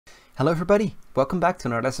Hello everybody, welcome back to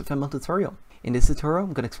another SFML tutorial. In this tutorial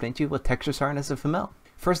I'm going to explain to you what textures are in SFML.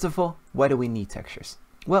 First of all, why do we need textures?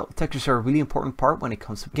 Well, textures are a really important part when it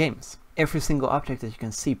comes to games. Every single object that you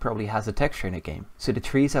can see probably has a texture in a game. So the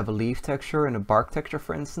trees have a leaf texture and a bark texture,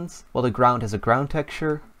 for instance, while the ground has a ground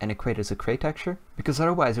texture and a crate has a crate texture, because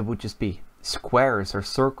otherwise it would just be squares or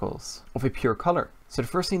circles of a pure color. So the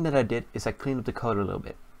first thing that I did is I cleaned up the code a little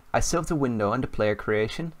bit. I saved the window and the player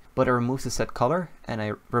creation, but I removed the set color and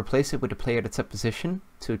I replaced it with the player that set position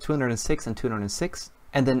to 206 and 206.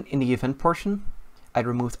 And then in the event portion, I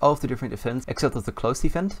removed all of the different events except of the closed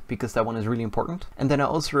event, because that one is really important. And then I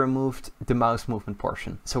also removed the mouse movement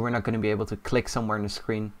portion. So we're not going to be able to click somewhere on the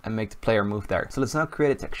screen and make the player move there. So let's now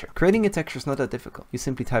create a texture. Creating a texture is not that difficult. You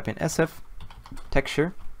simply type in SF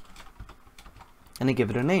texture and then give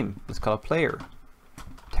it a name. Let's call it player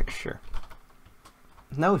texture.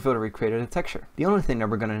 Now we've already created a texture. The only thing that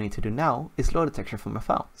we're going to need to do now is load a texture from a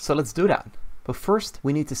file. So let's do that. But first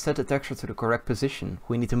we need to set the texture to the correct position.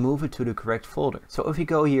 We need to move it to the correct folder. So if we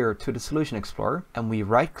go here to the Solution Explorer and we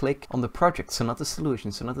right click on the project, so not the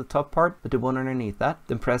solution, so not the top part, but the one underneath that,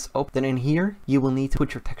 then press open. Then in here you will need to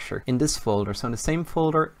put your texture in this folder, so in the same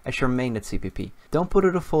folder as your main.cpp. Don't put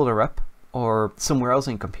it a folder up or somewhere else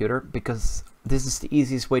in computer, because this is the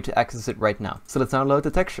easiest way to access it right now. So let's now load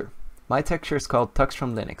the texture. My texture is called Tux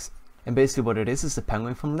from Linux, and basically what it is the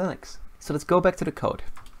penguin from Linux. So let's go back to the code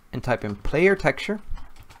and type in player texture,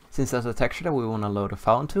 since that's a texture that we want to load a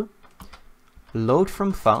file into. Load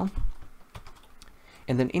from file,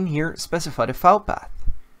 and then in here specify the file path.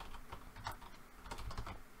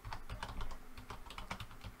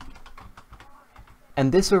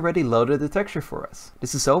 And this already loaded the texture for us.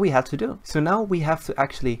 This is all we had to do. So now we have to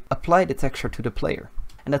actually apply the texture to the player.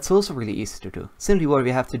 And that's also really easy to do. Simply what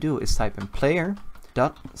we have to do is type in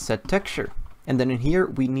player.setTexture. And then in here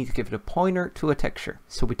we need to give it a pointer to a texture.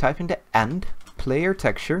 So we type in the end player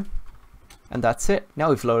texture, and that's it. Now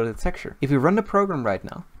we've loaded the texture. If we run the program right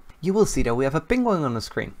now, you will see that we have a penguin on the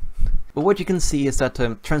screen. But what you can see is that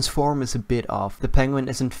the transform is a bit off. The penguin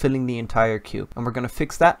isn't filling the entire cube. And we're going to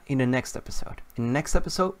fix that in the next episode. In the next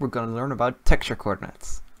episode, we're going to learn about texture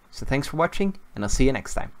coordinates. So thanks for watching, and I'll see you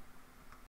next time.